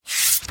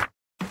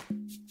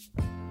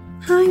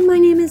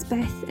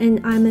Beth, and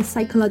I'm a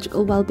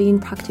psychological wellbeing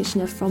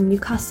practitioner from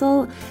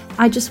Newcastle.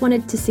 I just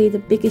wanted to say the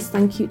biggest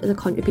thank you to the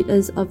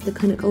contributors of the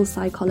Clinical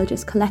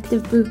Psychologist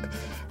Collective book.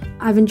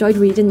 I've enjoyed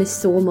reading this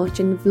so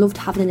much and have loved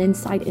having an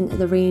insight into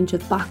the range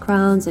of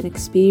backgrounds and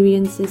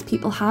experiences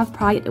people have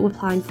prior to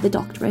applying for the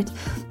doctorate,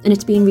 and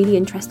it's been really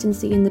interesting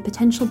seeing the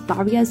potential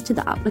barriers to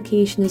the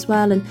application as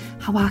well and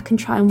how I can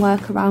try and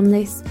work around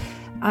this.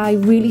 I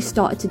really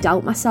started to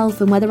doubt myself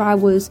and whether I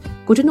was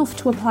good enough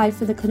to apply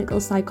for the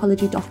clinical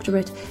psychology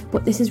doctorate,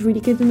 but this has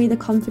really given me the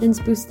confidence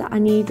boost that I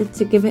needed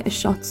to give it a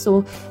shot,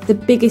 so the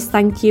biggest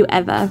thank you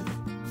ever.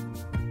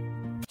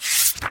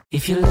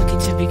 If you're looking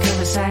to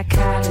become a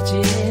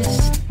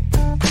psychologist,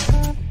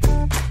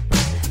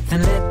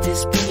 then let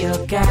this be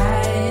your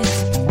guide.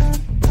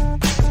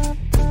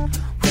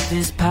 With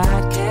this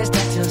podcast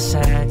at your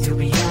side, you'll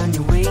be on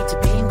your way to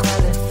being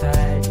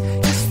qualified.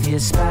 It's the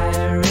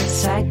Aspiring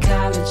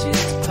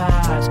Psychologist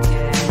Podcast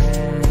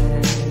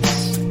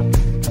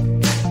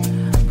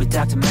with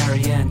Dr.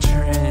 Marianne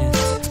Trent.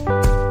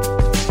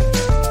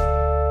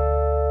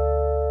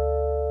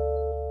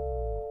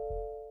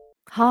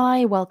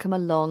 Hi, welcome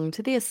along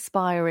to the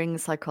Aspiring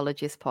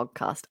Psychologist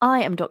Podcast.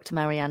 I am Dr.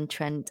 Marianne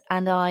Trent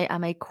and I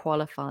am a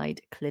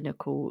qualified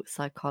clinical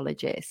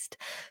psychologist.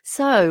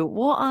 So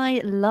what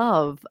I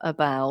love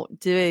about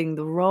doing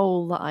the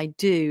role that I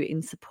do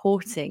in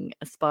supporting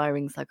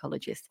aspiring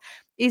psychologists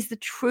is the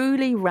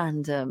truly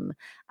random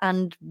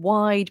and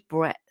wide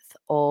breadth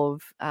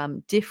of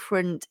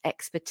different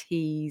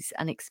expertise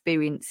and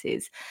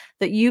experiences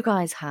that you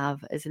guys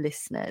have as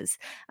listeners.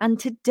 And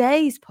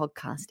today's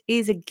podcast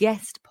is a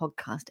guest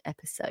podcast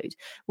episode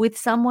with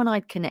someone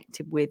I'd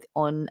connected with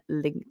on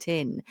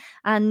LinkedIn.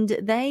 And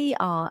they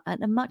are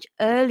at a much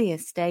earlier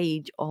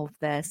stage of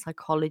their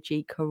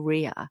psychology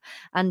career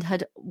and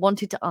had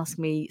wanted to ask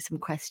me some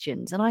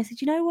questions. And I said,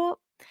 you know what?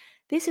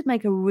 This would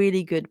make a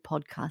really good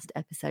podcast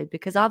episode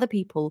because other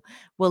people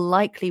will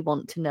likely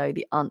want to know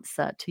the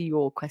answer to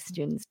your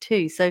questions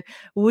too. So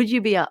would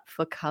you be up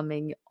for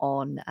coming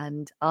on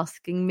and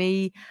asking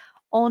me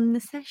on the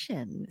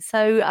session?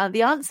 So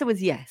the answer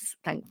was yes,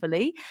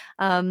 thankfully.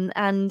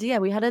 And yeah,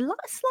 we had a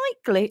slight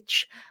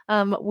glitch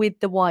with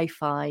the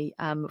Wi-Fi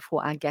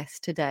for our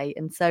guest today.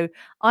 And so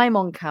I'm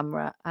on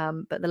camera,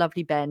 but the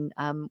lovely Ben,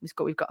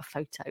 we've got a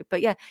photo.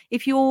 But yeah,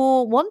 if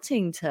you're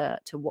wanting to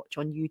watch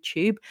on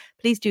YouTube,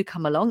 please do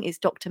come along. It's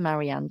Dr.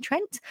 Marianne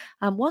Trent.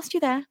 Whilst you're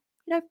there,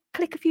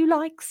 click a few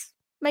likes,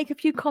 make a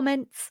few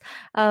comments,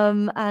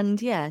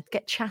 and yeah,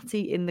 get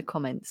chatty in the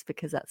comments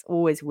because that's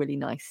always really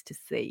nice to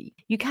see.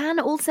 You can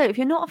also, if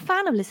you're not a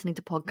fan of listening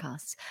to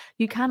podcasts,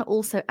 you can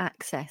also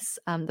access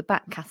the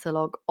back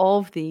catalogue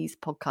of these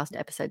podcast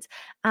episodes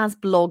as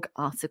blog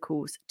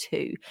articles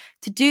too.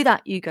 To do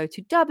that, you go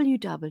to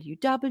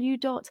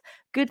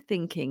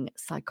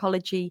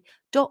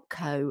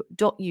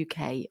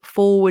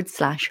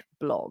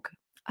www.goodthinkingpsychology.co.uk/blog.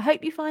 I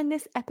hope you find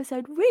this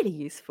episode really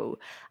useful,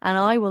 and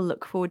I will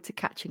look forward to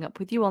catching up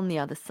with you on the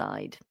other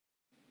side.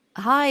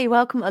 Hi,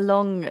 welcome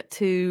along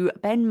to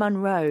Ben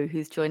Munro,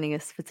 who's joining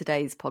us for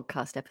today's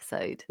podcast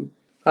episode.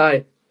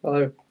 Hi,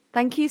 hello.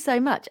 Thank you so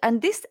much.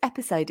 And this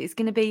episode is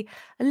going to be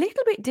a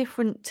little bit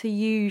different to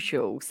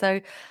usual.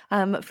 So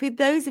for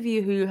those of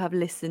you who have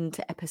listened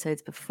to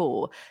episodes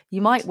before,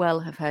 you might well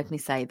have heard me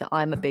say that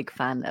I'm a big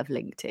fan of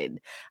LinkedIn.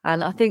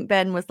 And I think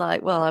Ben was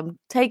like, well, I'm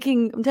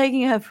taking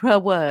her for her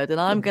word and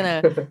I'm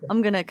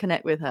gonna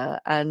connect with her.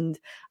 And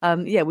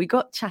yeah, we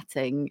got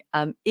chatting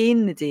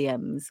in the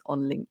DMs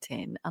on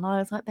LinkedIn. And I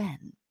was like,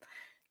 Ben,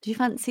 do you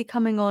fancy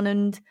coming on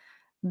and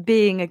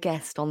being a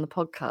guest on the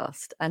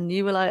podcast? And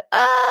you were like,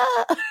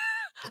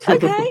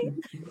 okay.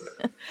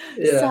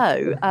 Yeah.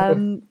 So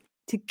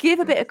to give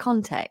a bit of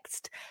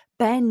context,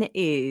 Ben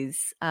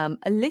is a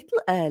little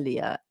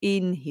earlier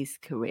in his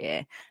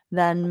career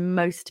than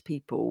most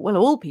people, well,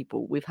 all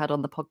people we've had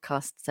on the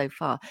podcast so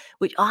far,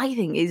 which I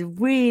think is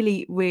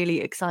really,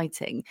 really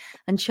exciting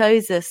and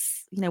shows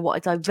us, what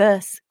a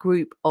diverse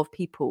group of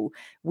people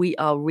we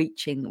are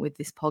reaching with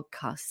this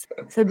podcast.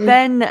 So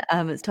Ben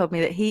has told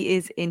me that he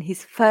is in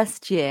his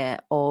first year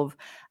of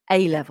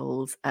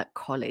A-levels at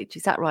college.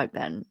 Is that right,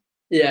 Ben?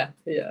 Yeah.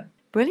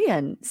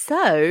 Brilliant.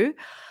 So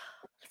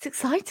it's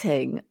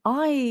exciting.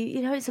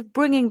 It's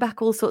bringing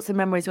back all sorts of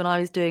memories when I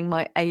was doing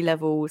my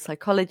A-level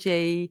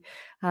psychology.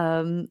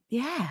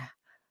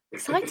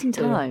 Exciting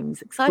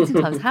times.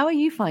 How are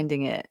you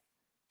finding it?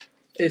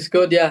 It's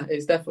good. Yeah,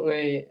 it's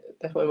definitely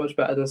much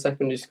better than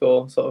secondary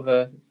school. Sort of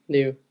a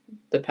new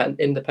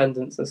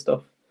independence and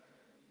stuff.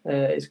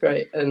 It's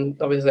great, and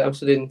obviously I'm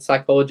studying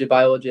psychology,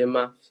 biology, and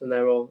maths, and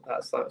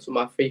that's like some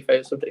of my three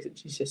favourite subjects at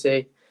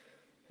GCSE.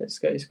 It's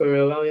going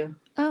really well, yeah.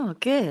 Oh,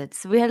 good.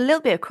 So we had a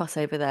little bit of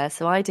crossover there.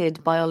 So I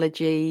did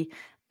biology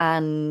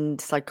and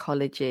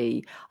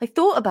psychology. I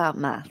thought about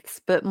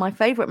maths, but my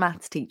favourite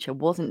maths teacher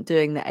wasn't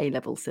doing the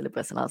A-level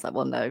syllabus. And I was like,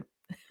 well, no,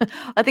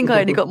 I think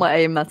I only got my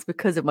A in maths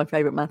because of my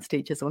favourite maths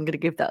teacher, so I'm going to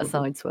give that a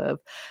side swerve.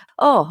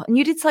 Oh, and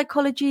you did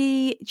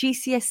psychology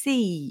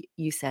GCSE,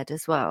 you said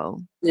as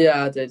well.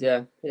 Yeah, I did.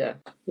 Yeah.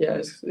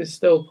 It's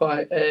still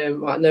quite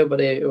like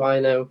nobody who I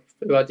know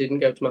who I didn't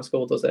go to my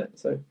school does it,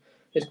 so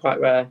it's quite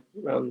rare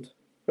around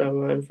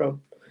where I'm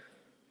from.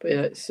 But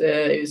yeah,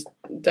 it's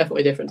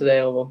definitely different to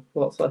the A level.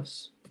 Lots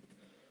less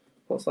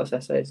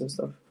essays and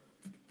stuff.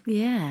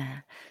 Yeah.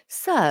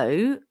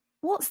 So,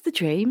 what's the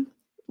dream?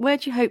 Where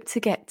do you hope to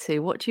get to?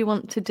 What do you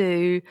want to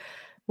do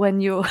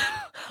when you're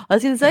I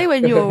was going to say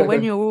when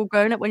you're all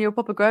grown up, when you're a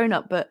proper grown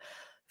up, but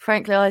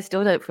frankly I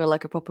still don't feel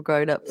like a proper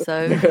grown up.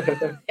 So,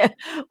 yeah.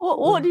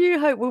 What do you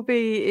hope will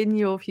be in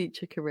your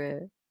future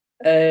career?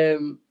 A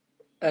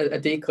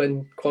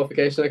declin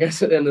qualification, I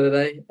guess, at the end of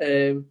the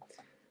day.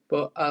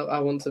 But I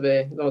want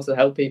to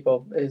help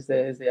people is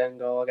the end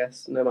goal, I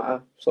guess, no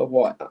matter sort of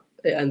what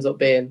it ends up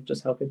being,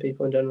 just helping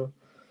people in general.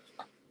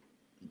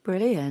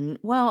 Brilliant.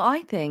 Well,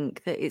 I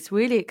think that it's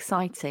really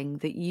exciting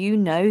that you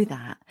know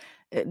that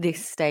at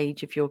this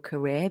stage of your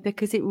career,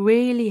 because it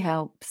really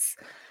helps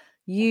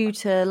you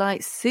to like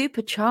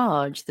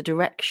supercharge the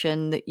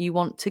direction that you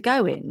want to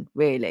go in,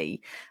 really.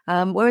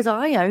 Whereas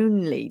I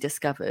only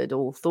discovered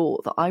or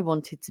thought that I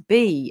wanted to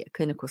be a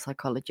clinical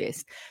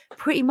psychologist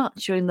pretty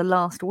much during the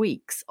last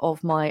weeks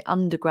of my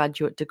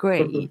undergraduate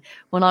degree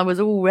when I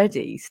was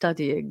already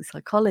studying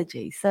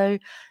psychology. So,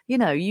 you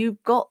know,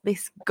 you've got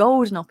this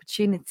golden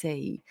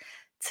opportunity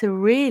to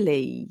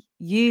really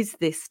use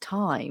this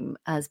time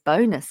as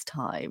bonus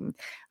time.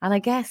 And I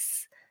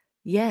guess,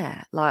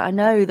 yeah, like I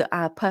know that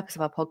our purpose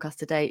of our podcast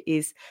today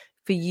is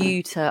for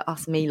you to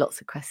ask me lots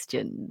of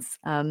questions.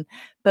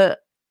 But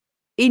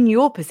in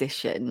your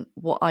position,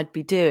 what I'd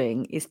be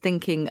doing is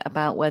thinking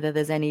about whether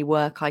there's any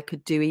work I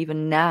could do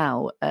even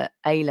now at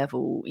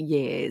A-level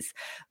years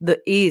that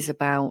is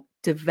about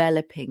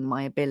developing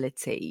my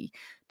ability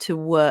to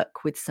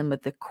work with some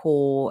of the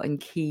core and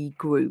key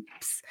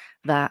groups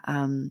that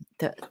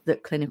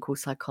that clinical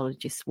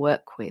psychologists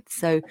work with.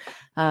 So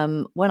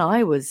when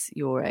I was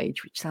your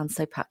age, which sounds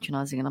so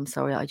patronizing, and I'm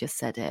sorry I just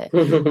said it,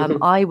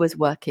 I was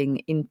working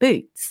in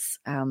Boots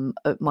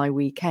at my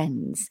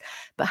weekends.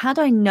 But had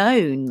I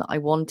known that I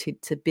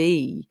wanted to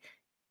be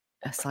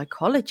a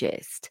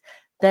psychologist,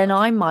 then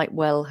I might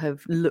well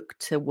have looked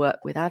to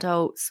work with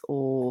adults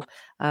or,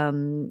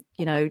 you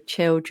know,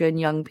 children,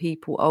 young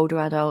people, older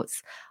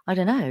adults. I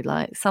don't know,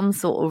 like some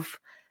sort of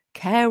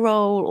care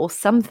role or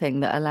something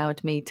that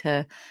allowed me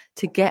to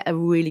get a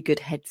really good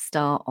head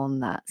start on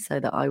that, so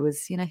that I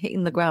was, you know,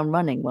 hitting the ground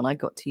running when I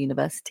got to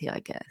university,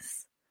 I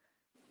guess.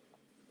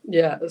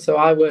 Yeah, so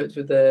I worked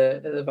with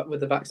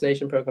the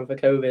vaccination program for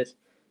COVID,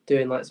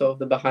 doing like sort of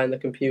the behind the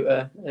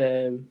computer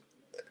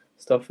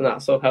stuff, and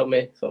that sort of helped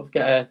me sort of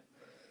get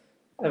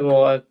a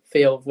more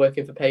feel of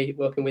working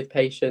with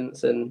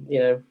patients and, you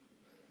know,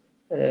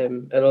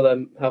 and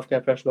other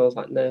healthcare professionals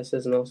like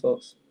nurses and all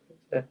sorts.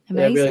 Yeah,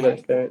 really good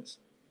experience.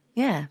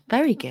 Yeah,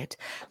 very good.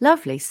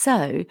 Lovely.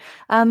 So,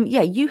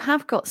 yeah, you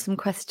have got some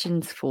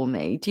questions for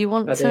me. Do you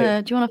want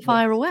to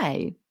fire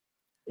away?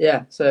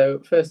 Yeah.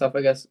 So first off,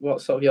 I guess,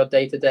 what's sort of your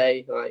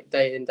day-to-day, like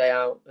day in, day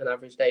out, an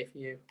average day for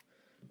you?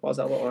 What does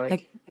that look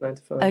like? 9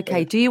 to 5.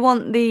 Okay. Do you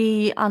want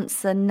the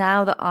answer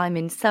now that I'm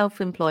in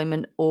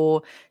self-employment,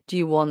 or do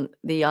you want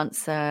the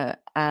answer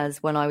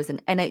as when I was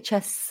an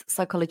NHS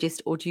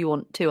psychologist, or do you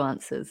want two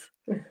answers?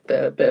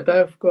 Bit of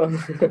both. Go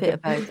on. Bit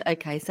of both.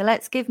 Okay, so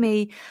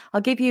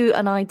I'll give you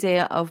an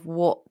idea of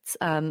what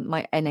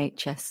my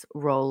NHS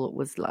role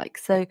was like.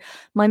 So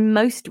my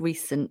most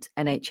recent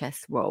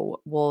NHS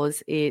role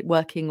was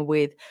working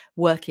with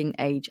working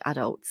age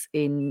adults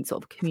in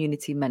sort of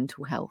community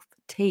mental health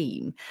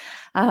team.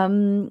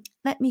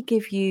 Let me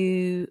give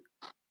you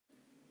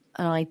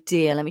an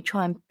idea. Let me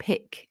try and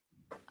pick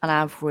an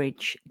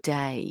average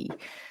day.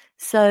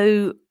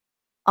 So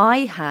I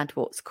had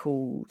what's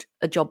called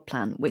a job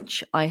plan,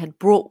 which I had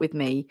brought with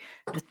me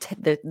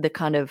the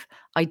kind of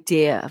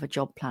idea of a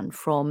job plan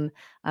from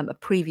a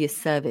previous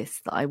service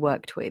that I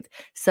worked with.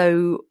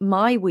 So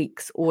my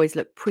weeks always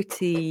looked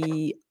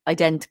pretty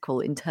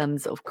identical in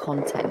terms of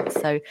content.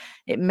 So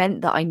it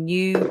meant that I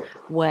knew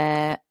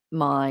where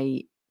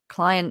my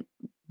client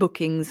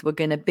bookings were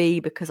going to be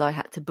because I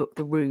had to book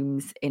the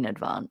rooms in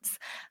advance.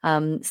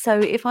 So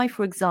if I,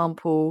 for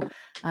example,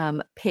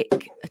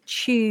 pick a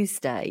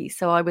Tuesday,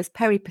 so I was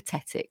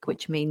peripatetic,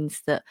 which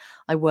means that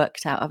I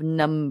worked out a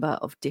number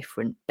of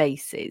different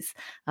bases.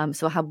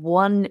 So I had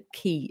one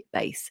key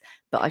base,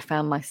 but I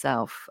found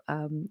myself,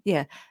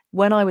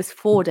 when I was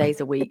 4 days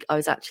a week, I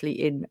was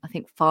actually in, I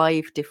think,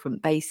 5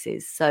 different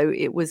bases. So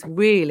it was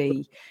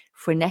really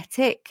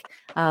frenetic,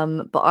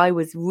 but I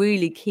was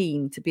really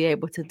keen to be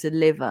able to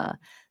deliver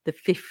the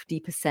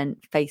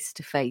 50%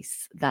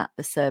 face-to-face that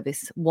the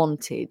service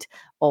wanted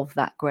of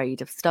that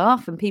grade of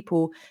staff. And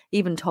people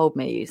even told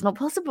me, it's not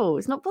possible,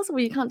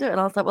 you can't do it. And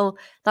I was like, well,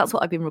 that's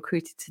what I've been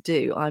recruited to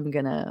do. I'm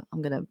gonna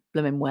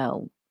blooming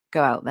well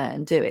go out there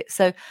and do it.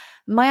 So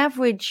my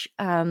average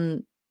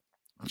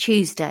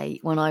Tuesday,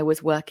 when I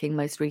was working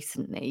most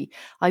recently,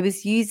 I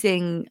was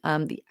using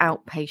the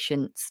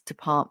outpatients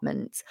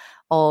department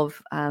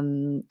of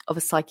a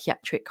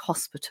psychiatric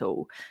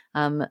hospital,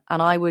 and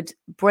I would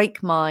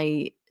break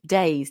my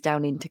days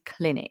down into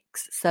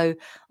clinics. So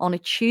on a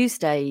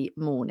Tuesday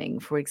morning,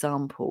 for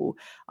example,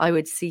 I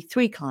would see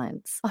 3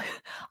 clients.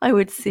 I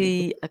would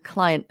see a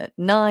client at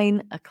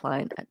 9, a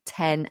client at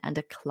 10, and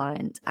a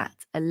client at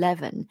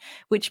 11,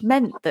 which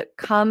meant that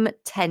come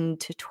 10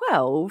 to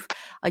 12,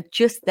 I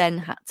just then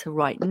had to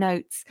write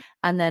notes,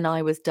 and then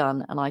I was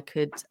done, and I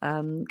could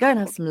go and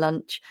have some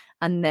lunch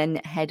and then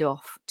head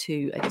off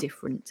to a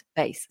different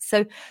base.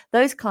 So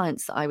those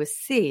clients that I was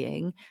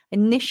seeing,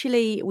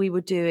 initially we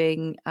were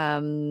doing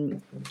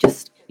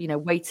just,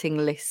 waiting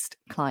list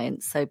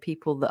clients. So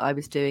people that I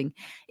was doing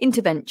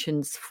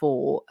interventions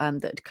for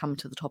that had come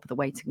to the top of the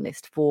waiting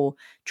list for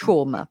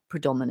trauma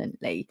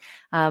predominantly.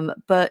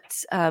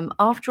 But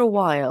after a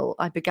while,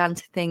 I began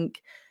to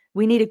think,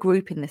 we need a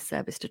group in this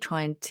service to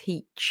try and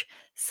teach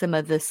some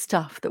of the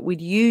stuff that we'd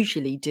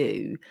usually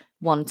do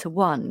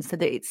one-to-one, so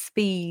that it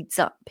speeds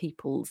up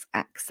people's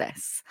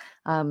access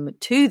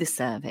to the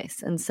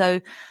service. And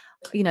so,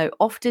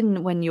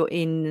 often when you're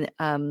in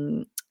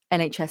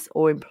NHS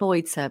or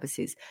employed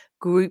services,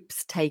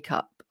 groups take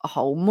up a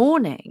whole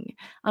morning.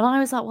 And I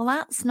was like, well,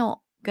 that's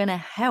not going to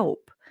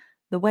help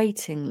the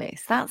waiting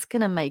list. That's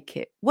going to make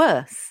it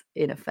worse,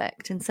 in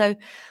effect. And so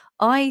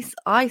I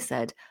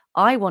said,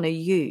 I want to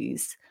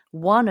use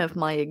one of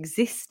my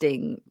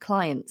existing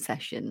client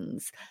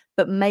sessions,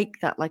 but make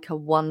that like a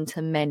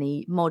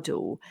one-to-many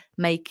model,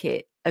 make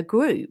it a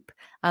group.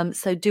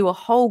 So do a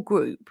whole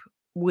group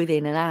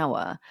within an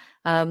hour.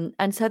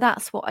 And so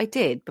that's what I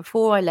did.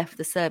 Before I left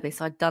the service,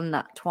 I'd done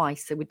that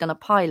twice. So we'd done a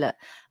pilot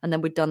and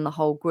then we'd done the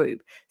whole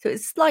group. So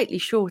it's slightly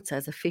shorter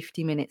as a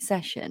 50-minute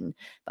session,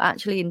 but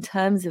actually in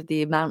terms of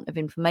the amount of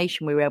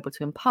information we were able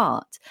to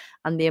impart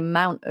and the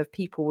amount of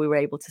people we were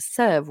able to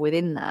serve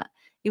within that,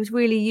 it was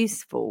really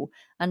useful.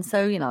 And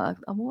so, I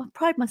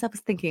pride myself as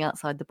thinking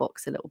outside the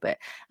box a little bit.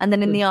 And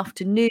then in the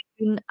afternoon,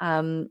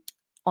 on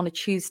a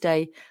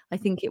Tuesday, I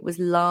think it was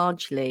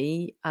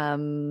largely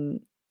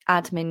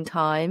admin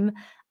time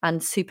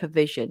and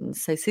supervision.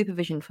 So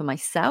supervision for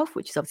myself,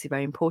 which is obviously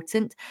very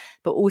important,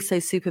 but also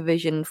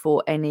supervision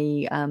for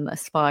any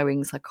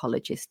aspiring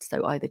psychologists,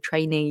 so either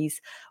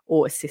trainees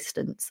or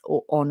assistants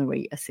or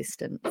honorary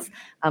assistants,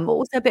 but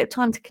also a bit of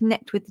time to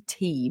connect with the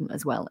team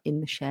as well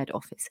in the shared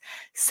office.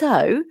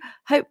 So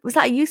was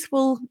that a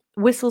useful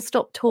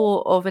whistle-stop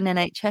tour of an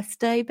NHS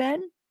day,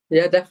 Ben?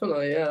 Yeah,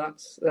 definitely. Yeah,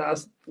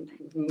 that's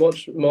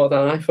much more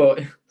than I thought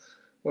it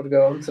would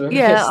go on to.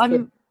 Yeah,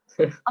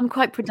 I'm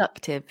quite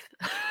productive.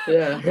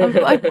 Yeah. I'm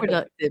quite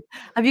productive.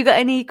 Have you got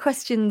any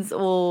questions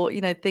or,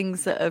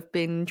 things that have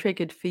been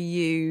triggered for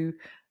you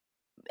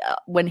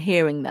when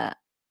hearing that?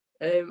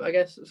 I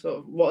guess sort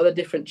of what are the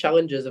different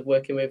challenges of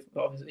working with,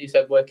 obviously you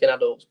said working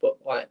adults, but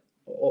like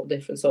all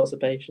different sorts of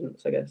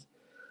patients, I guess.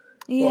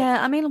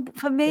 Yeah, I mean,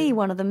 for me,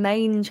 one of the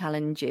main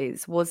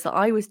challenges was that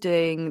I was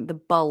doing the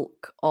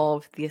bulk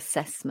of the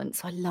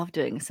assessments. I love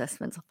doing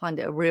assessments. I find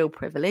it a real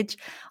privilege.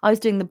 I was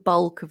doing the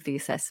bulk of the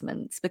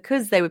assessments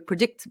because they were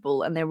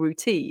predictable and they're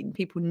routine.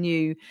 People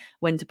knew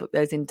when to book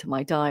those into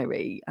my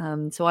diary.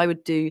 So I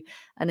would do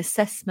an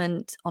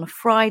assessment on a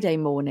Friday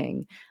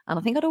morning. And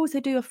I think I'd also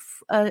do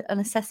an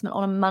assessment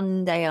on a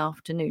Monday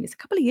afternoon. It's a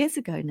couple of years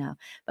ago now,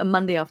 but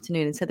Monday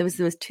afternoon. And so there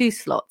was 2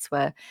 slots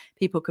where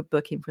people could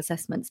book in for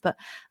assessments. But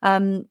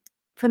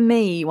for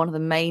me, one of the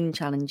main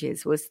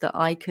challenges was that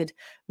I could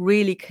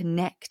really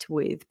connect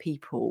with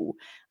people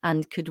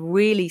and could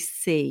really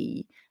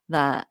see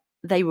that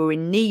they were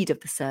in need of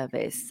the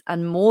service,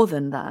 and more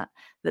than that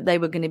they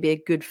were going to be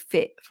a good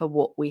fit for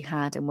what we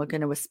had and were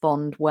going to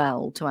respond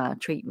well to our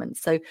treatment.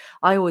 So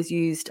I always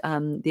used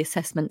the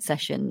assessment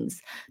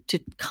sessions to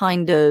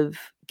kind of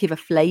give a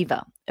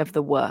flavour of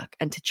the work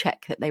and to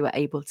check that they were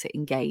able to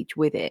engage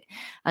with it.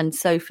 And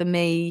so for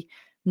me,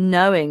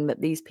 knowing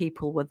that these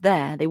people were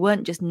there, they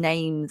weren't just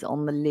names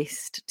on the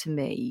list to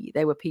me.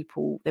 They were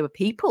people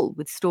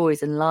with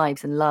stories and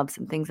lives and loves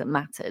and things that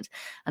mattered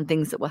and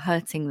things that were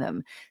hurting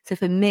them. So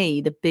for me,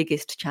 the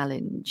biggest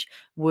challenge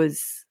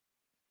was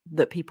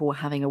that people were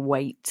having a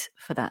wait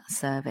for that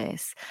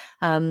service.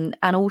 And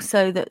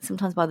also that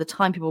sometimes by the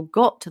time people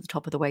got to the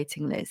top of the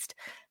waiting list,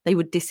 they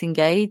would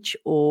disengage,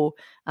 or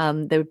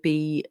there would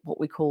be what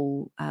we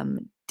call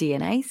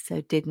DNA,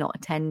 so did not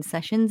attend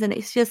sessions. And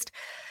it's just,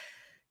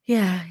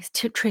 yeah, it's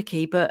too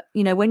tricky. But,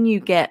 when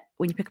you pick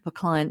up a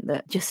client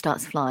that just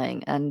starts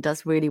flying and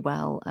does really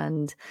well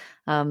and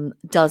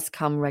does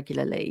come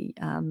regularly,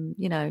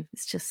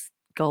 it's just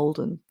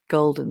golden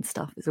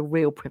stuff. It's a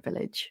real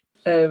privilege.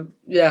 That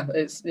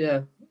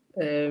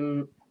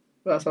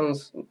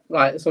sounds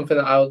like something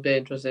that I would be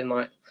interested in,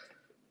 like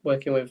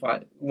working with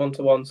like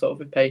one-to-one sort of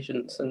with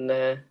patients, and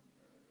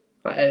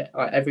like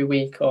every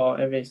week or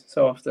every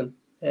so often,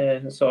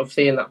 sort of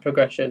seeing that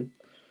progression.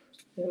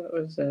 Yeah, that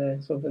was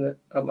something that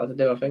I'd like to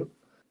do, I think.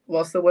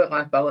 What's the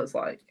work-life balance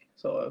like,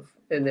 sort of,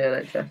 in the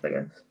NHS, I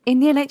guess? In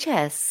the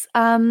NHS,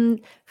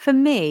 for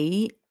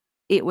me,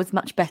 it was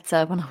much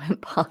better when I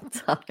went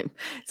part-time.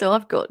 So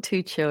I've got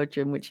 2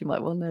 children, which you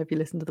might well know if you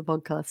listen to the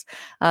podcast.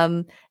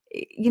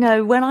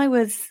 When I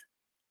was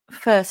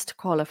first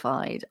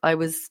qualified, I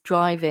was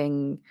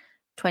driving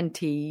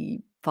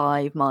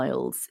 25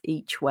 miles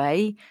each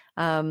way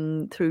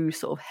through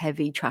sort of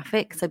heavy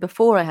traffic. So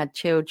before I had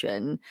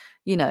children,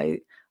 I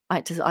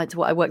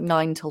worked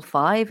 9 till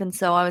 5, and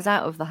so I was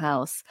out of the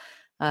house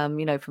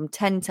from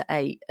 10 to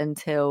 8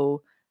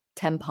 until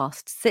 10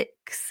 past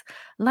 6.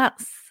 And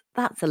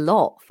that's a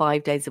lot,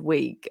 5 days a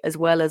week, as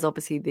well as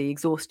obviously the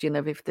exhaustion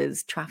of if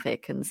there's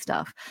traffic and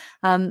stuff.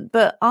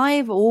 But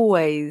I've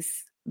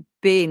always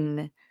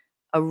been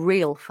a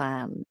real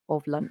fan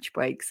of lunch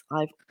breaks.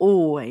 I've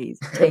always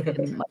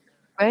taken my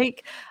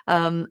break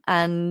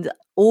and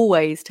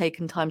always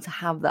taken time to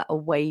have that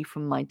away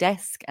from my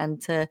desk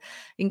and to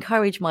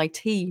encourage my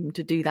team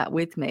to do that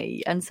with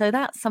me. And so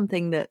that's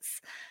something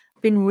that's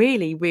been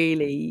really,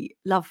 really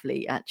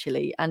lovely,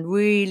 actually, and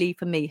really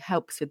for me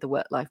helps with the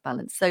work-life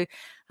balance. So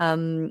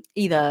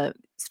either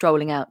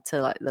strolling out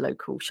to like the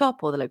local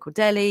shop or the local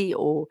deli,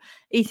 or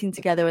eating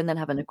together and then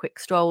having a quick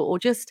stroll, or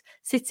just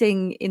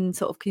sitting in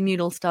sort of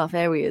communal staff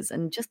areas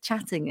and just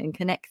chatting and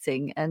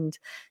connecting and,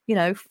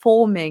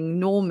 forming,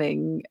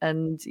 norming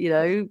and,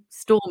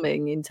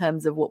 storming in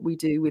terms of what we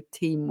do with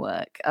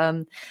teamwork.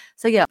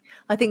 So yeah,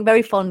 I think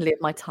very fondly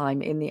of my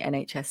time in the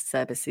NHS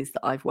services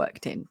that I've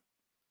worked in.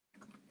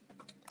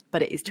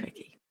 But it is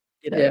tricky,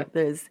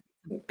 there's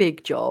a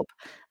big job.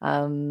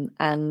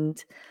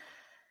 And,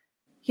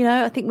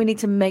 I think we need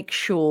to make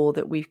sure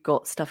that we've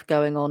got stuff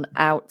going on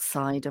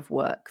outside of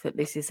work, that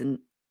this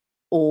isn't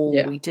all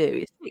we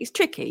do. It's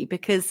tricky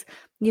because,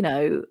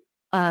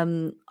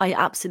 I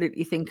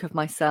absolutely think of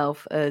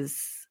myself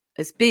as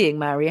being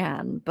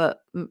Marianne, but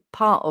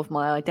part of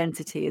my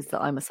identity is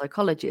that I'm a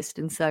psychologist.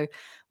 And so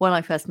when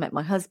I first met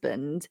my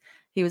husband,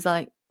 he was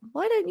like,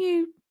 why don't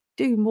you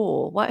do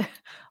more? Why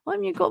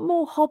haven't you got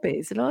more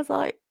hobbies? And I was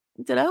like,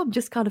 I don't know, I'm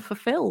just kind of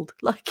fulfilled.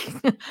 Like,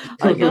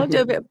 I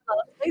do a bit of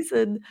Pilates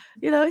and,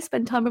 I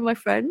spend time with my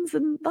friends,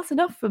 and that's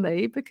enough for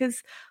me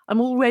because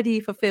I'm already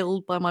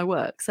fulfilled by my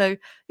work. So,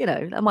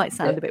 that might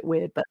sound a bit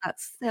weird, but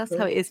that's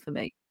how it is for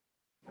me.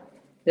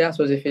 Yeah, I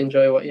suppose if you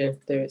enjoy what you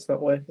do, it's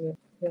not work, is it?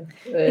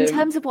 Yeah. In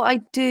terms of what I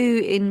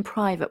do in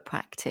private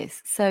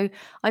practice, so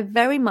I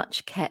very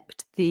much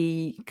kept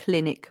the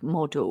clinic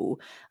model.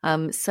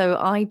 So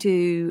I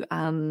do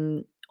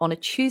on a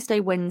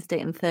Tuesday, Wednesday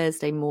and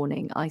Thursday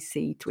morning, I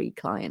see 3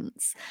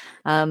 clients.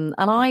 And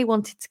I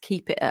wanted to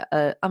keep it at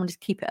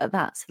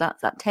that. So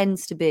that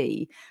tends to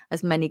be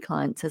as many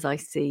clients as I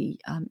see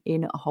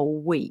in a whole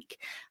week.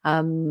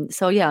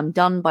 So yeah, I'm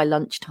done by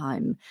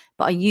lunchtime,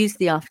 but I use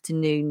the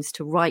afternoons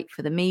to write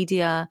for the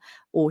media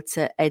or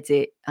to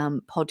edit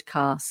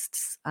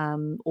podcasts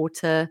or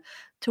to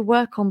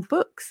work on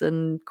books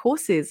and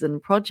courses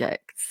and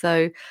projects.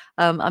 So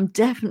I'm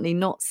definitely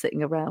not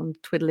sitting around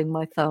twiddling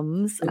my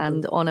thumbs. Mm-hmm.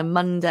 And on a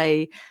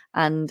Monday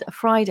and a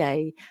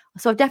Friday,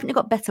 so I've definitely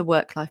got better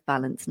work-life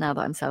balance now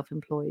that I'm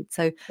self-employed.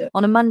 So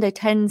on a Monday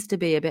tends to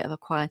be a bit of a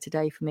quieter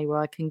day for me, where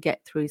I can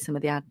get through some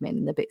of the admin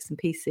and the bits and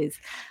pieces.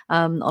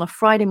 On a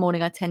Friday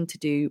morning, I tend to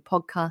do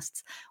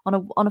podcasts.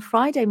 On a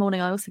Friday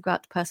morning, I also go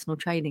out to personal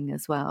training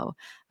as well.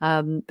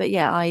 But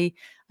yeah, I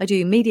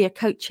do media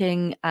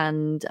coaching,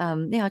 and I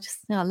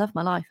love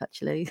my life,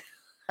 actually.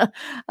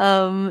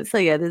 So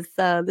yeah,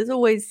 there's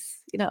always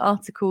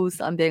articles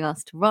that I'm being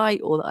asked to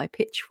write or that I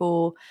pitch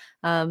for.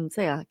 So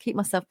yeah, I keep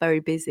myself very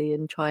busy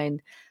and try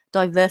and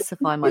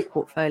diversify my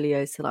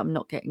portfolio so that I'm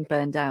not getting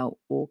burned out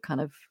or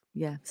kind of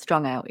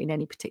strung out in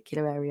any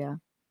particular area.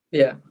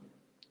 Yeah.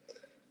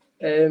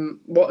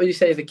 What would you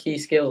say are the key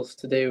skills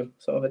to do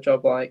sort of a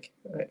job like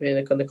being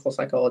a clinical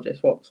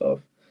psychologist? What sort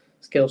of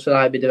skills should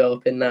I be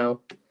developing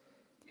now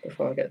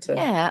before I get to?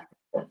 Yeah,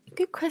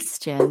 good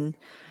question.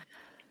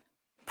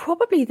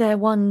 Probably they're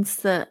ones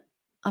that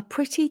are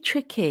pretty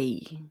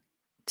tricky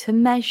to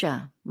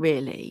measure,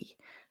 really.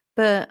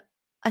 But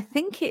I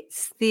think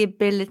it's the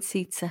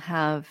ability to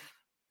have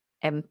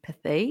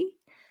empathy,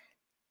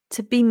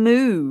 to be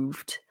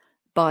moved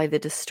by the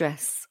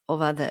distress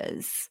of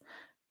others,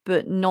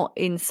 but not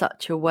in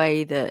such a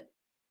way that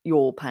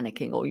you're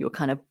panicking or you're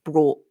kind of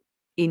brought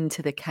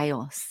into the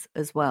chaos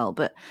as well.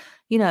 But,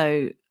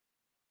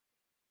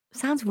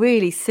 sounds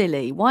really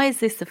silly. Why is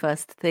this the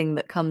first thing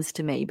that comes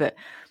to me? But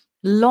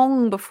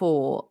long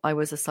before I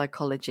was a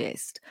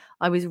psychologist,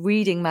 I was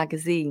reading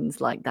magazines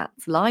like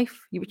That's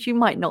Life, which you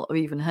might not have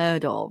even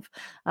heard of.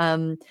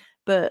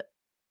 But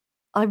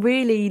I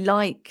really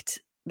liked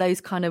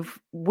those kind of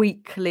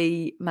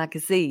weekly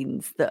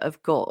magazines that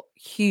have got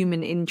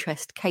human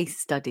interest case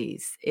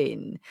studies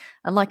in.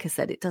 And like I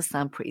said, it does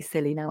sound pretty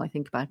silly now I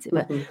think about it,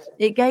 but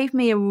it gave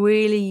me a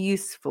really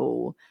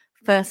useful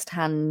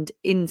first-hand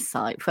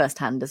insight,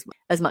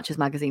 as much as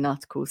magazine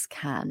articles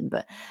can,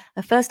 but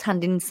a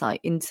first-hand insight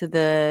into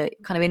the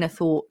kind of inner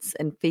thoughts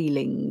and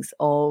feelings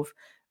of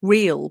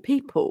real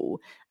people,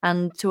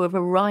 and to a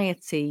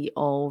variety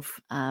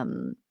of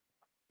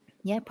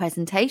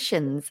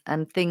presentations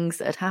and things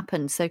that had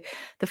happened. So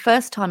the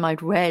first time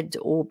I'd read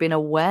or been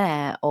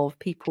aware of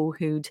people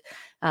who'd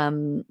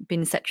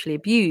been sexually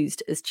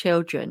abused as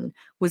children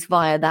was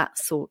via that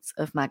sort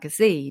of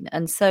magazine.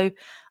 And so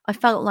I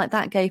felt like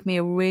that gave me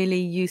a really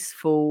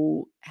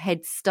useful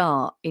head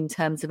start in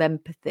terms of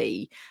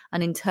empathy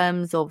and in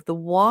terms of the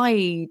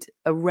wide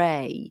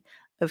array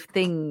of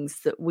things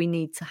that we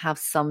need to have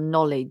some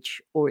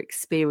knowledge or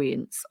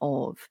experience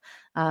of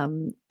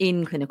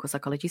in clinical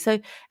psychology. So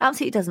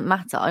absolutely doesn't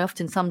matter. I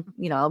often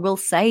I will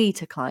say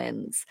to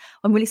clients,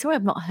 I'm really sorry,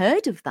 I've not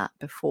heard of that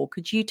before.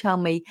 Could you tell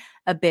me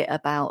a bit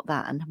about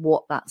that and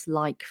what that's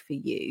like for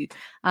you?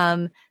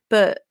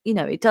 But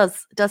it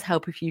does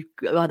help if you've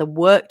either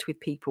worked with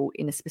people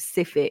in a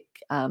specific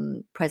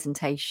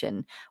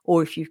presentation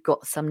or if you've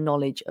got some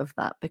knowledge of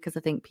that, because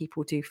I think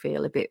people do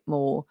feel a bit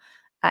more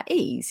at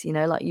ease,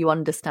 like you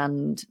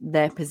understand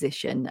their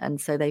position, and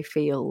so they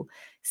feel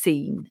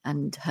seen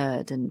and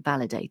heard and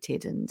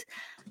validated and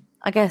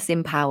I guess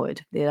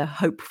empowered. They're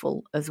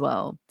hopeful as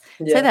well.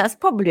 Yeah. So that's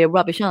probably a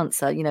rubbish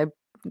answer,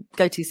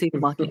 go to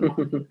supermarket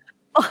and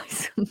buy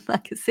some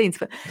magazines,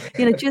 but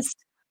just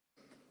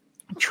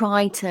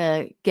try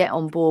to get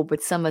on board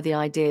with some of the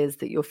ideas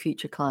that your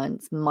future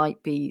clients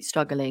might be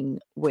struggling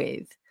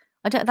with.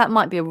 That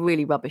might be a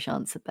really rubbish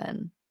answer,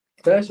 Ben.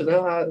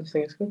 No, I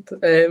think it's good.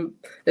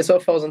 It sort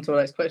of falls into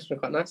my next question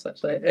quite nice,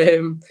 actually.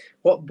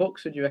 What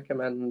books would you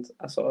recommend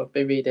I sort of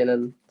be reading,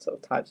 and sort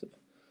of types of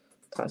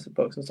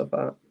books and stuff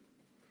like that?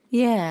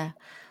 Yeah.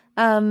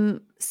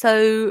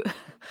 So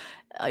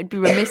it'd be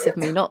remiss of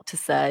me not to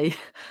say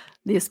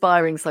the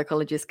Aspiring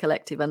Psychologist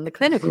Collective and the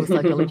Clinical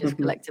Psychologist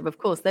Collective. Of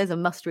course, those are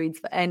must-reads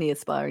for any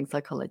aspiring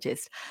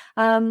psychologist.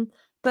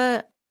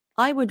 But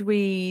I would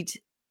read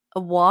a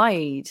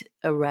wide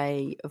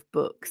array of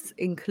books,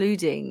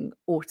 including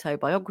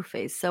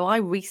autobiographies. So I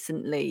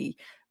recently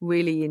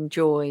really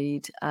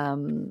enjoyed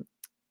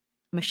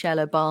Michelle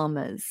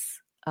Obama's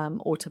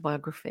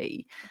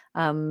autobiography,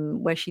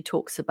 where she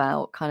talks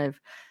about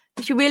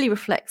she really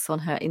reflects on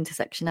her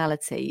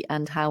intersectionality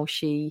and how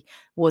she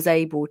was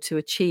able to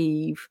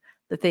achieve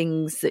the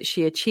things that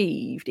she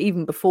achieved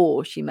even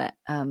before she met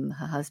her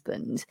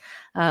husband,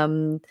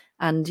 and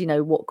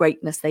what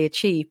greatness they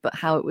achieved, but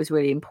how it was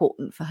really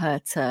important for her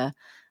to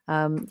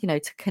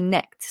to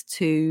connect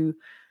to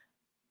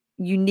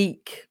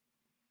unique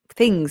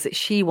things that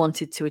she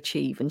wanted to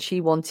achieve, and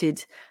she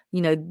wanted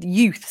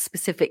youth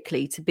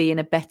specifically to be in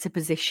a better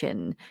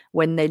position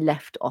when they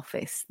left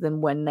office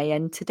than when they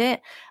entered it.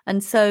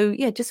 And so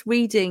just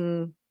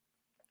reading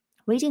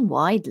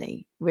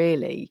widely,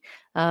 really,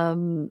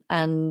 and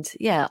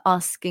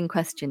asking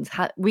questions,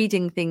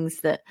 reading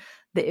things that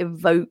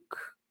evoke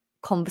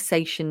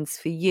conversations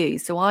for you.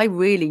 So I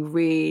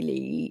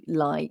really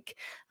like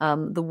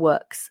the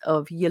works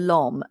of Irvin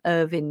Yalom,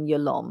 Irvin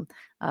Yalom,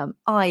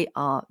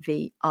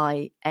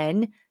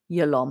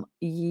 Yalom.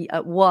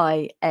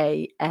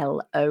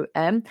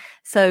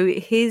 So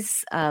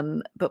his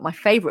but my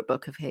favorite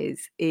book of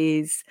his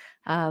is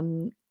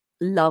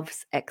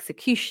Love's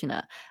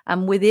Executioner,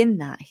 and within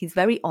that he's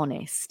very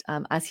honest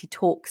as he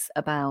talks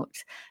about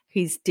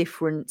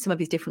some of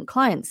his different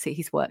clients that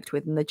he's worked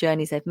with and the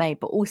journeys they've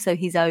made, but also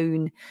his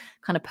own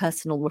kind of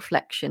personal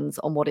reflections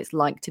on what it's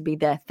like to be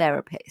their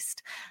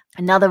therapist.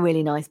 Another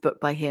really nice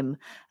book by him,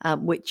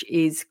 which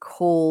is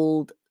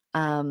called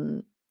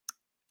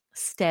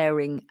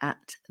Staring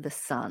at the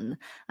Sun,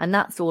 and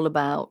that's all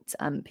about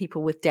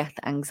people with death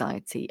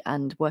anxiety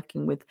and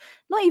working with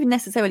not even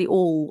necessarily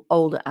all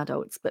older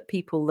adults, but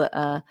people that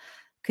are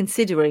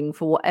considering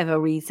for whatever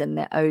reason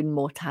their own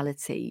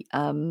mortality,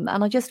 and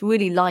I just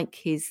really like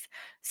his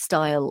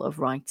style of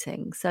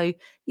writing. So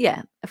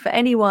for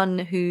anyone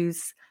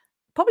who's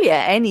probably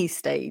at any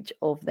stage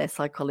of their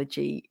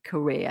psychology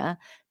career,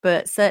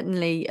 but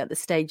certainly at the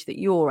stage that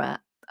you're at,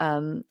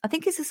 I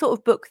think it's a sort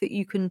of book that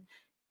you can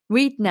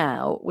read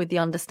now with the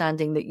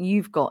understanding that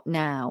you've got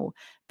now,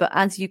 but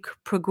as you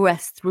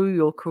progress through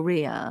your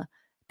career,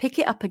 pick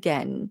it up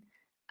again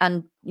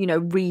and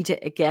read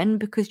it again,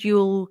 because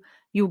you'll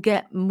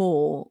get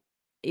more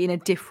in a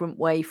different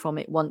way from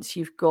it once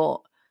you've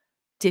got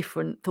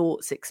different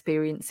thoughts,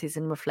 experiences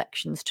and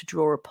reflections to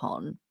draw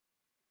upon.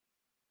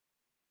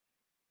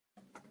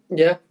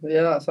 Yeah,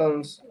 that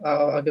sounds,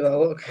 I'll give that a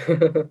look.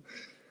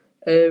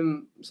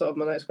 Sort of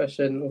my next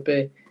question would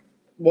be,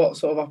 what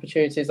sort of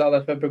opportunities are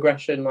there for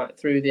progression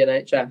through the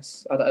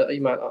NHS?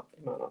 You might not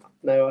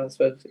know, I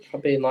suppose,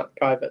 being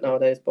private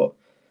nowadays, but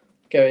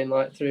going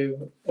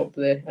through up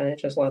the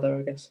NHS ladder,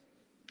 I guess.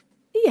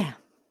 Yeah,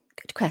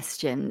 good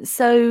question.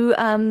 So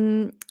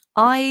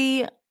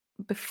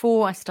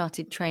before I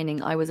started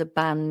training, I was a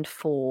band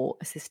 4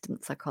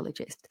 assistant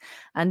psychologist,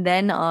 and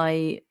then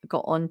I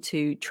got on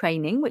to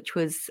training, which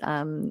was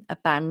a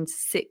band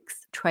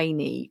 6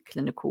 trainee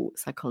clinical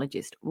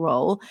psychologist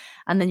role,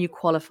 and then you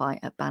qualify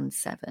at band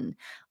 7.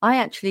 I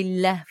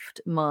actually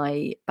left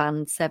my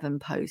band 7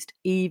 post,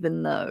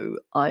 even though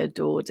I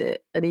adored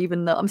it, and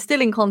even though I'm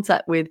still in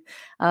contact with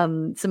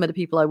some of the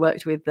people I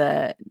worked with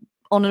there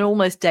on an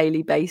almost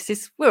daily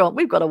basis.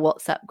 We've got a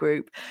WhatsApp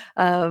group,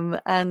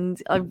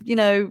 and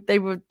they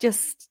were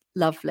just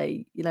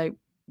lovely,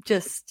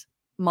 just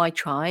my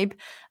tribe.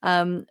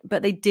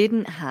 But they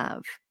didn't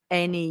have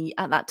any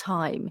at that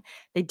time.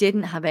 They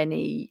didn't have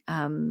any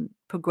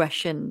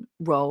progression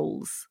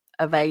roles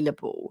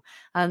available,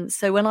 and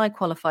so when I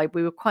qualified,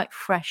 we were quite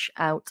fresh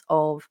out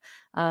of.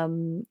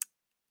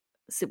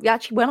 So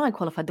when I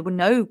qualified, there were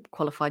no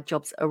qualified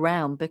jobs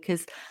around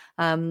because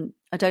you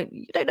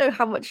don't know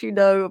how much you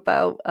know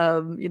about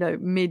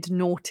mid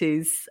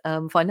noughties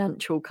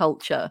financial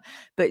culture,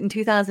 but in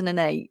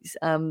 2008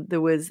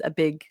 there was a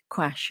big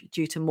crash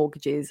due to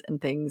mortgages and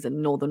things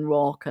and Northern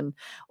Rock and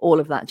all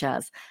of that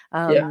jazz,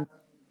 and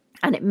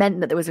it meant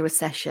that there was a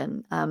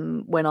recession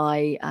when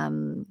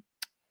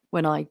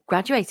I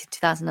graduated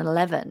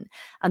 2011,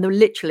 and there were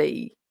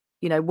literally,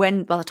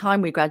 by the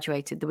time we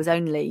graduated, there was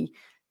only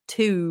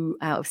 2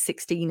 out of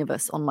 16 of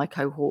us on my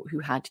cohort who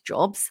had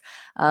jobs.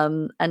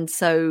 And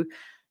so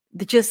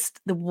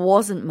there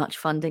wasn't much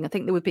funding. I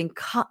think there were being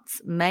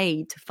cuts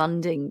made to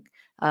funding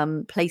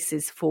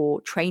places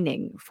for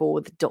training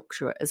for the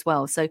doctorate as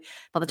well. So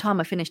by the time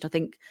I finished, I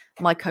think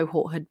my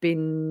cohort had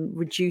been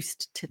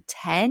reduced to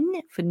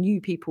 10 for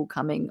new people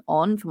coming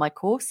on for my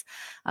course.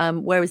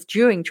 Whereas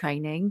during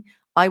training,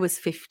 I was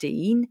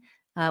 15,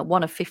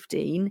 one of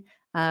 15.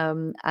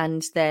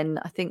 And then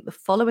I think the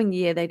following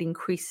year they'd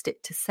increased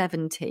it to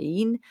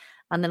 17,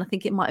 and then I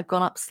think it might have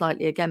gone up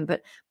slightly again,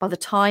 but by the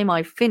time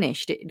I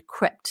finished it had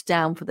crept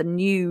down for the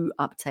new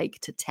uptake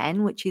to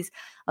 10, which is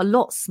a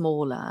lot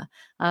smaller.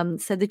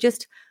 So there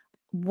just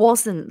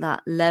wasn't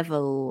that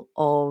level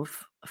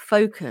of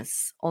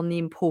focus on the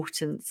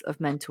importance of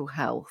mental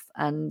health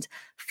and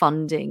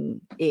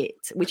funding it,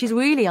 which is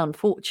really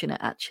unfortunate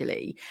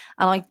actually.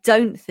 And I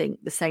don't think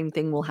the same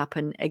thing will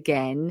happen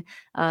again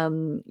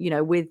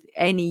with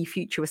any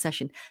future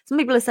recession. Some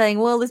people are saying,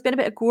 well, there's been a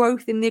bit of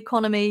growth in the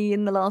economy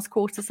in the last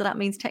quarter, so that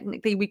means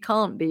technically we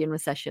can't be in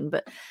recession.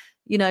 But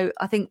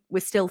I think we're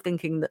still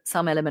thinking that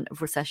some element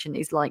of recession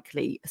is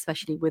likely,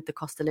 especially with the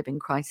cost of living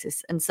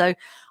crisis. And so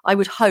I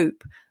would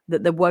hope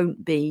that there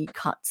won't be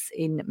cuts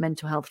in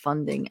mental health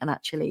funding, and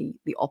actually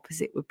the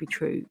opposite would be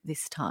true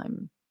this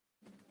time.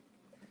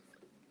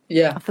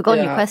 Yeah. I've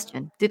forgotten your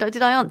question. Did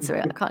I answer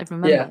it? I can't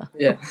even remember.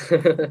 Yeah.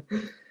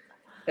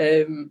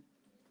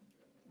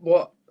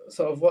 What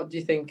do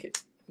you think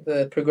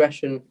the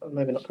progression, or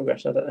maybe not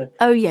progression, I don't know.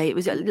 Oh yeah, it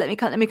was. Let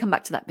me come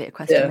back to that bit of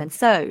question then.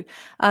 So,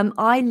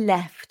 I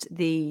left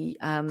the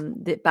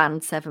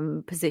band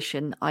 7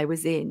 position I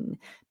was in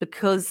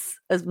because,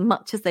 as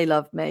much as they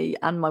loved me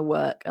and my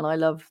work, and I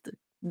loved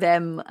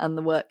them and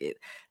the work,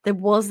 there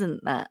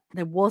wasn't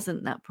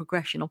that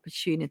progression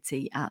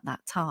opportunity at that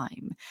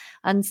time,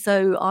 and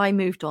so I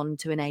moved on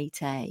to an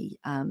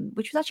 8A,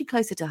 which was actually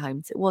closer to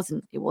home, so it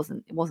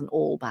wasn't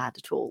all bad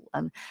at all,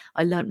 and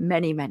I learned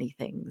many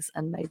things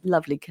and made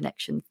lovely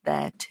connections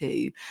there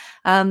too.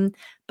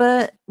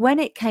 But when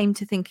it came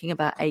to thinking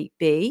about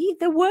 8B,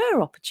 there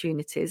were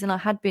opportunities, and I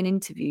had been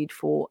interviewed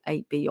for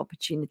 8B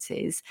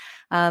opportunities.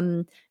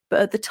 But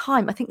at the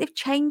time, I think they've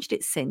changed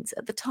it since.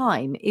 At the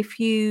time, if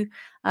you,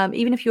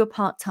 even if you were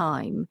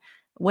part-time,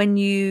 when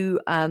you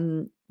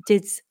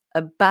did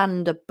a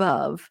band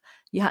above,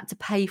 you had to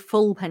pay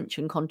full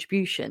pension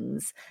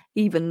contributions,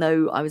 even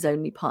though I was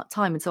only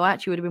part-time. And so I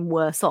actually would have been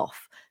worse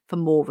off for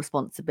more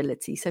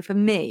responsibility. So for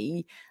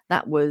me,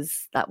 that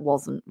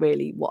wasn't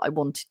really what I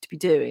wanted to be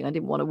doing. I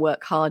didn't want to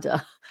work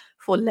harder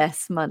for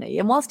less money.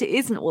 And whilst it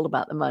isn't all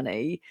about the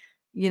money,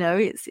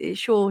 it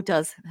sure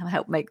does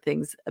help make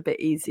things a bit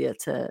easier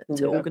to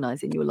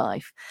organise in your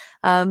life.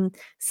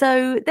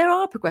 So there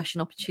are progression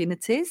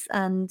opportunities,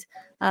 and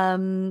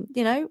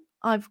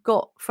I've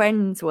got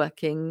friends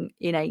working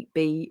in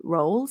 8B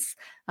roles.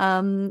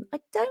 I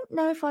don't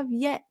know if I've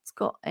yet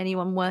got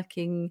anyone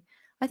working.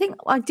 I think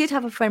I did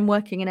have a friend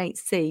working in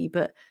 8C,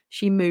 but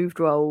she moved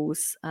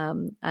roles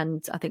and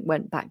I think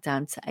went back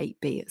down to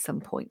 8B at some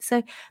point.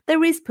 So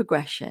there is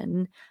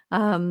progression.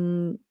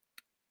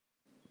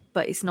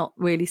 But it's not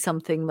really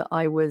something that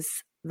I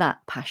was that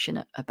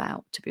passionate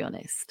about, to be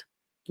honest.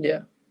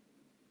 Yeah,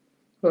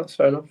 that's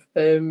fair enough.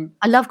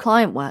 I love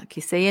client work,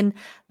 you see, and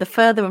the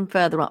further and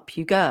further up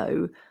you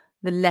go,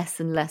 the less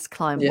and less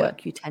client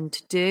work you tend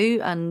to do,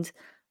 and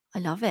I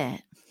love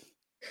it.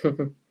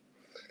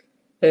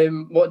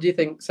 What do you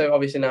think? So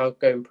obviously now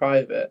going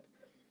private,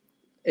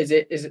 is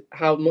it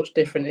how much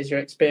different is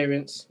your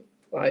experience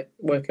like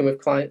working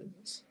with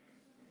clients?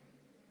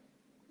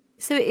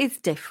 So it is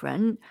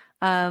different.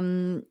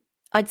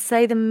 I'd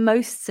say the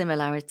most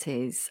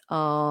similarities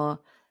are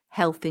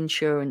health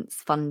insurance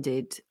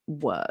funded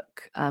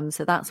work.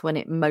 So that's when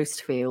it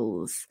most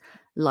feels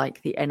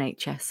like the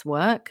NHS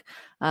work.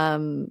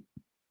 And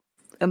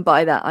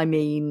by that, I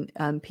mean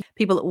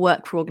people that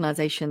work for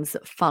organisations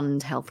that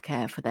fund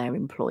healthcare for their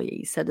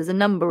employees. So there's a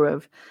number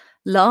of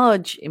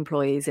large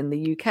employees in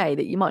the UK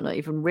that you might not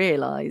even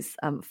realise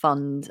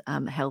fund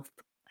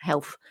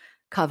health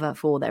cover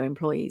for their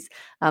employees.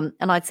 And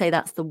I'd say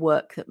that's the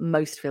work that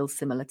most feels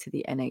similar to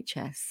the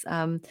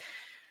NHS.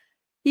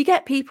 You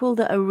get people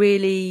that are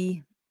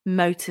really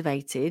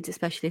motivated,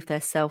 especially if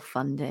they're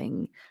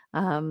self-funding.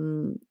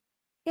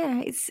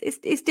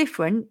 It's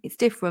different. It's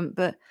different,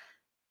 but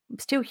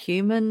still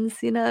humans,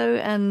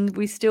 and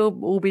we've still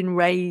all been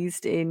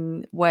raised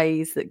in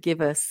ways that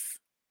give us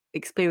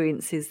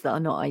experiences that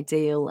are not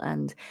ideal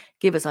and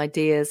give us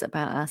ideas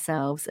about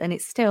ourselves. And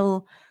it's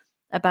still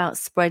about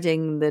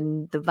spreading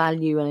the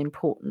value and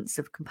importance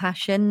of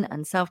compassion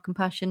and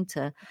self-compassion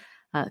to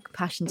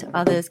compassion to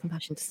others,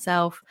 compassion to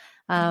self.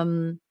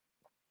 And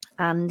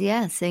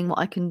seeing what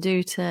I can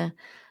do to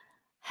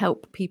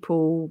help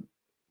people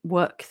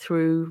work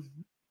through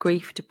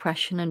grief,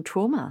 depression, and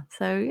trauma.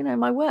 So,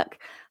 my work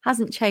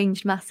hasn't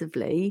changed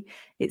massively.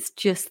 It's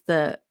just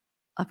that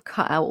I've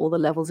cut out all the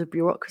levels of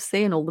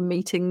bureaucracy and all the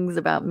meetings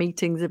about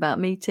meetings about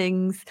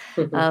meetings.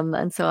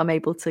 And so I'm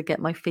able to get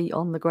my feet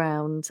on the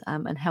ground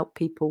and help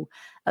people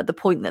at the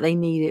point that they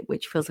need it,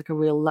 which feels like a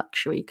real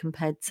luxury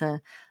compared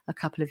to a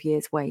couple of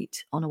years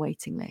wait on a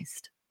waiting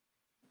list.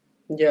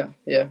 Yeah.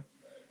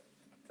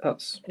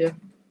 That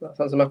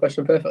answers my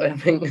question perfectly, I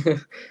think.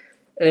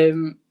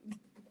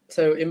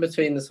 So in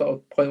between the sort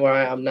of point where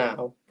I am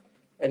now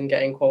and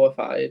getting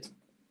qualified,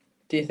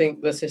 do you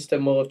think the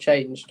system will have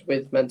changed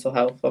with mental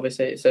health?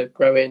 Obviously, it's a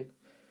growing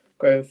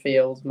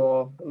field,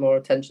 more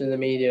attention in the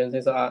media and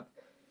things like that.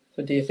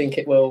 So do you think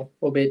it will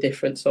be a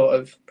different sort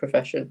of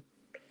profession?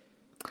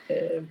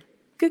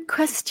 Good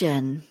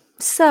question.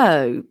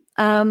 So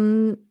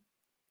there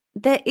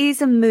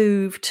is a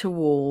move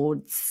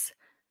towards,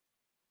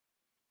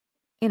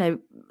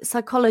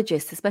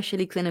 psychologists,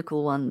 especially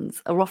clinical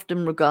ones, are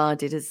often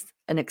regarded as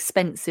an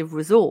expensive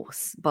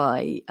resource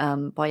by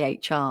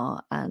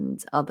HR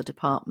and other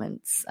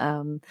departments.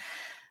 But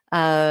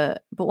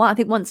I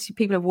think once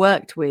people have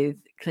worked with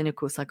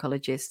clinical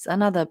psychologists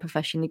and other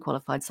professionally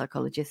qualified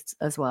psychologists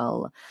as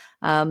well,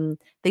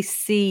 they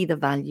see the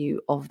value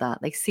of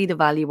that. They see the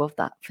value of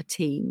that for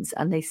teams,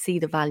 and they see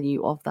the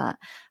value of that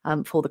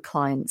for the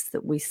clients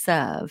that we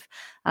serve.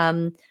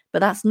 But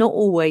that's not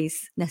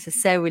always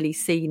necessarily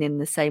seen in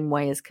the same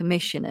way as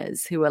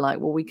commissioners, who are like,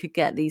 well, we could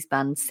get these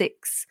band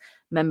 6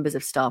 members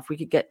of staff. We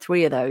could get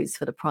 3 of those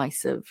for the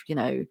price of,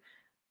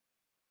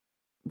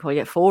 probably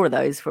get 4 of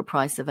those for a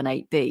price of an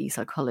 8B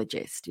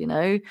psychologist,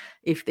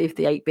 if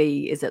the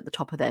 8B is at the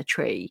top of their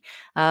tree.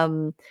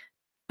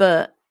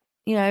 But,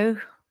 I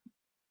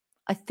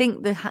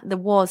think there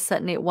was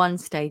certainly at one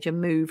stage a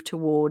move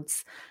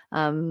towards,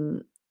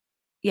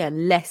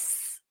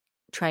 less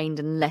trained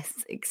and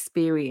less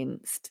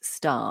experienced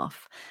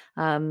staff.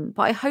 But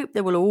I hope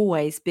there will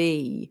always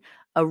be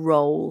a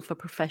role for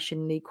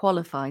professionally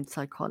qualified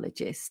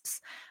psychologists,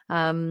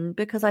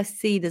 because I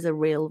see there's a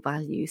real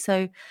value.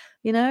 So,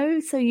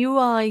 so you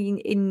are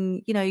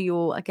in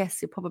I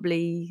guess you're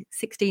probably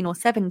 16 or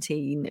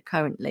 17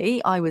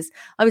 currently. I was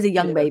a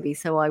young baby,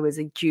 so I was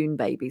a June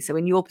baby. So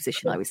in your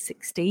position, I was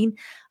 16.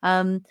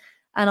 And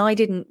I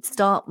didn't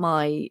start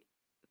my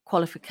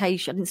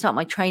qualification. I didn't start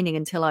my training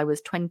until I was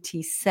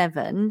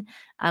 27,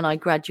 and I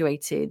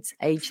graduated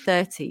age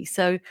 30.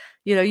 So,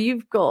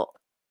 you've got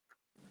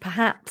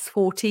perhaps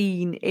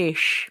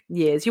 14-ish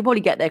years. You'll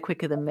probably get there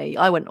quicker than me.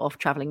 I went off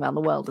traveling around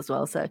the world as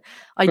well. So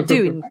I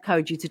do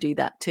encourage you to do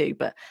that too.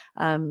 But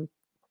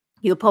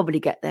you'll probably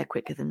get there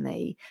quicker than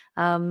me.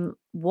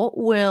 What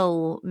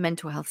will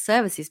mental health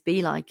services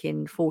be like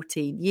in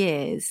 14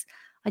 years?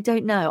 I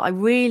don't know. I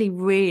really,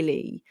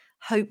 really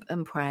hope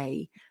and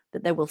pray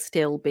that there will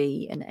still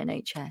be an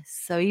NHS.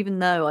 So even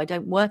though I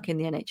don't work in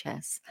the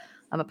NHS,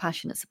 I'm a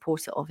passionate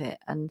supporter of it.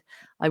 And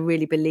I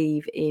really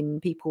believe in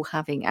people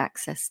having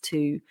access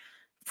to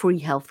free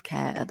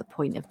healthcare at the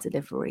point of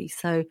delivery.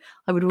 So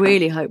I would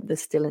really hope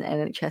there's still an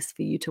NHS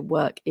for you to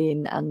work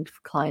in and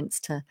for clients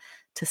to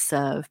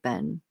serve,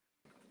 Ben.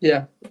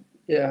 Yeah,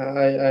 I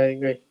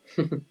agree.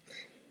 I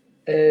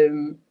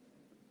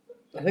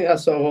think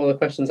that's sort of all the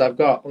questions I've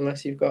got,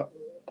 unless you've got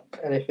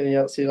anything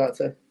else you'd like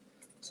to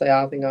say.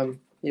 I think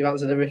you've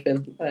answered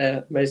everything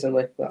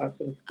amazingly that I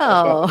can.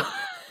 Oh,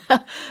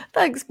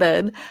 thanks,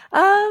 Ben.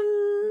 No,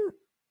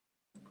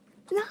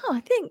 I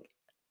think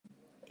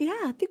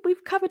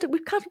we've covered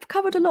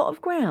a lot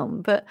of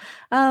ground. But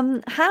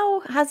how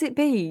has it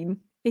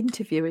been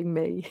interviewing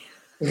me?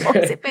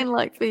 What's it been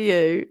like for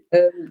you?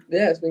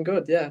 Yeah, it's been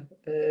good. Yeah,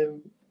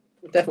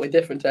 definitely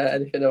different to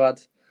anything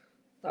I've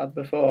had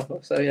before.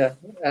 So yeah,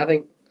 I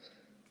think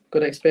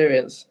good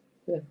experience.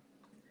 Yeah.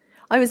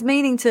 I was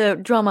meaning to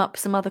drum up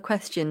some other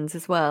questions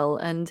as well,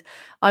 and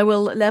I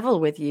will level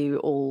with you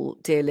all,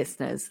 dear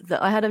listeners,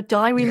 that I had a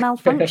diary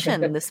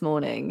malfunction this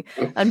morning,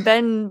 and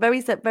Ben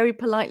very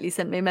politely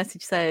sent me a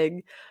message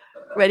saying,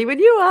 "Ready when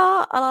you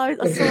are,"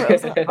 and I saw it. I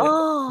was like,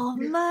 "Oh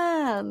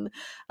man!"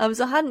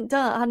 So I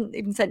hadn't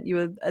even sent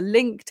you a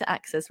link to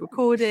access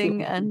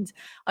recording, and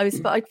I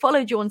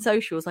followed you on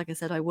socials like I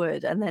said I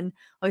would, and then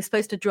I was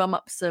supposed to drum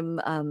up some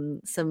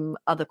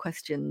other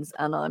questions,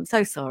 and I'm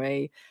so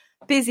sorry.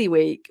 Busy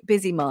week,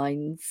 busy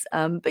minds.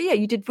 But yeah,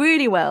 you did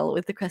really well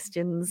with the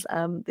questions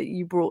that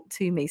you brought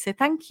to me. So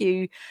thank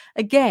you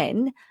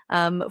again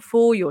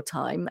for your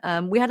time.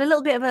 We had a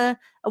little bit of a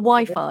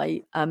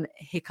Wi-Fi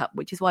hiccup,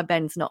 which is why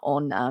Ben's not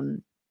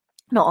on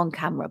not on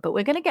camera, but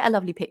we're going to get a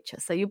lovely picture,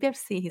 so you'll be able to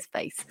see his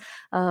face.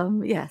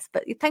 Yes,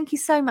 but thank you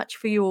so much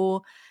for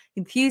your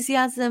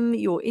enthusiasm,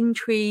 your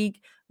intrigue.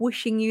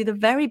 Wishing you the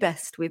very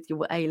best with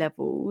your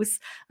A-levels.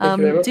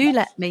 Do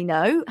let me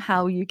know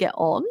how you get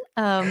on,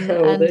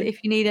 and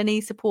if you need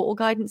any support or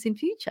guidance in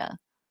future.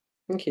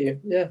 Thank you.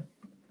 Yeah,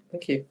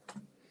 thank you.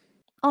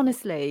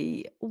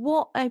 Honestly,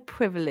 what a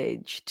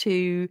privilege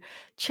to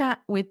chat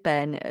with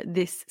Ben at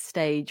this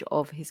stage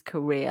of his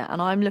career.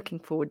 And I'm looking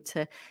forward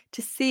to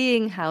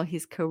seeing how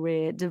his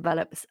career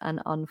develops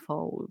and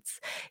unfolds.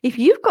 If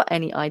you've got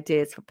any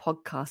ideas for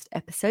podcast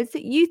episodes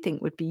that you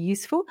think would be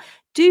useful,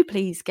 do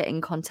please get in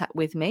contact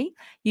with me.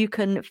 You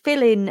can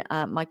fill in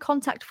my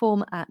contact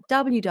form at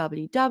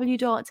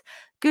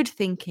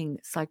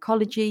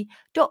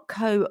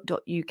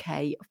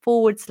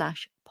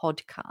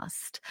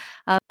www.goodthinkingpsychology.co.uk/podcast.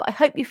 But I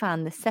hope you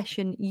found this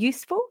session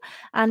useful.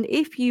 And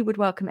if you would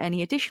welcome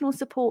any additional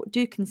support,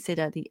 do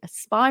consider the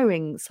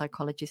Aspiring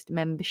Psychologist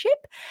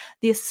membership,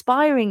 the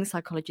Aspiring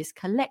Psychologist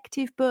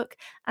Collective book,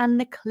 and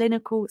the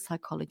Clinical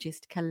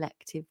Psychologist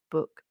Collective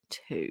book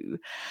too.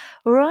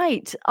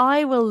 Right,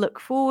 I will look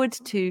forward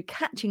to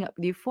catching up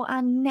with you for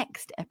our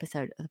next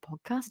episode of the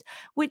podcast,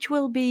 which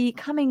will be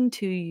coming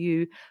to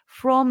you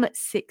from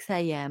 6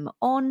 a.m.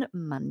 on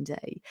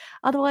Monday.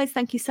 Otherwise,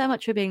 thank you so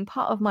much for being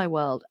part of my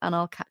world, and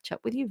I'll catch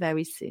up with you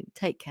very soon.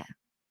 Take care.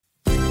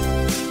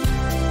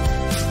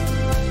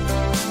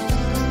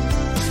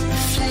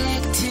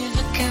 Reflective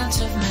accounts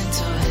of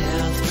mental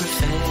health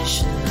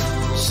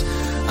professionals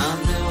on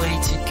the way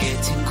to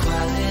getting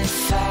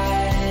qualified.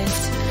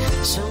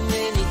 So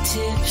many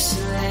tips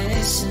and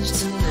lessons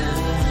to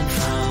learn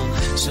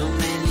from. So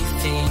many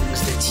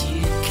things that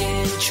you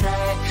can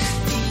try.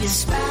 The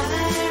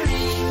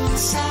Aspiring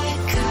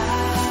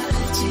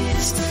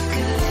Psychologist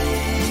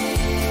Collective.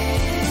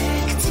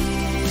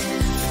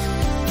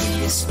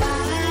 The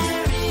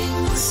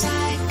Aspiring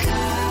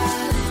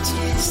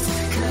Psychologist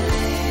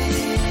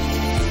Collective.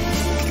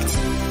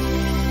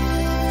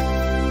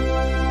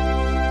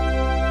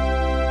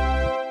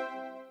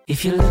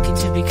 If you're looking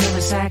to become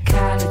a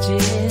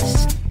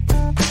psychologist,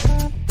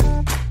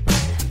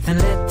 then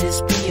let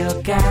this be your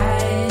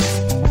guide.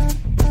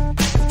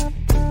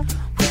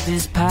 With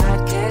this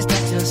podcast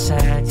at your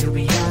side, you'll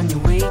be on your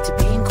way to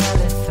being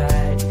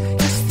qualified.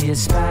 It's the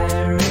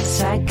Aspiring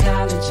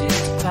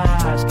Psychologist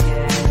Podcast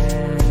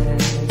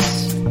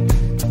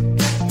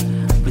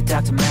with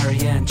Dr.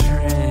 Marianne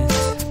Trent.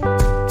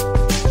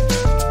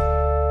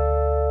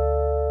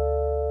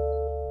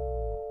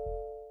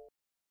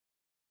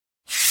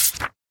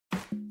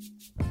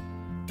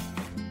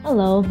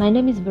 Hello, my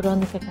name is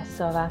Veronica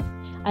Kasova.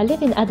 I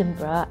live in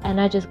Edinburgh and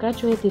I just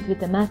graduated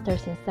with a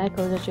Master's in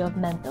Psychology of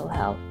Mental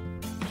Health.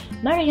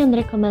 Marianne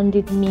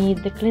recommended me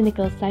the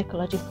Clinical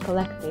Psychologist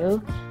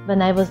Collective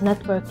when I was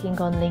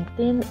networking on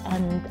LinkedIn,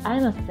 and I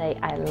must say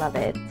I love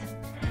it.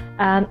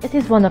 It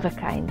is one of a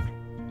kind.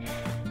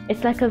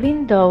 It's like a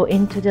window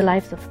into the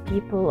lives of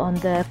people on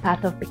the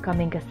path of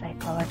becoming a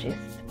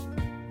psychologist.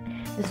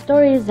 The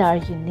stories are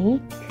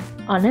unique,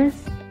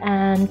 honest,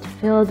 and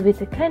filled with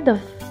a kind of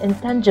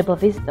intangible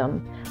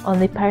wisdom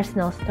only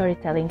personal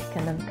storytelling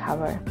can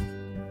uncover.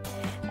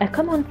 A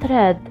common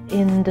thread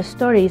in the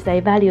stories I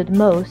valued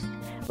most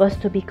was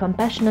to be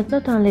compassionate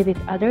not only with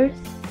others,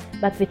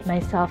 but with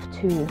myself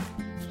too.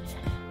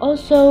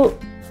 Also,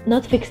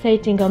 not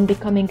fixating on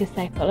becoming a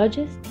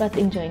psychologist, but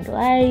enjoying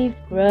life,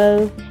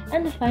 growth,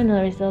 and the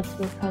final results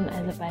will come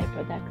as a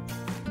byproduct.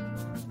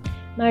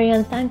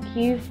 Marianne, thank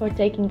you for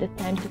taking the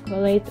time to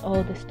collate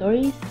all the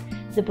stories.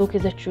 The book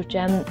is a true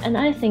gem, and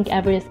I think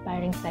every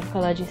aspiring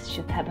psychologist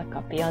should have a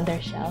copy on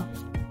their shelf.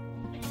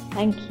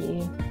 Thank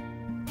you.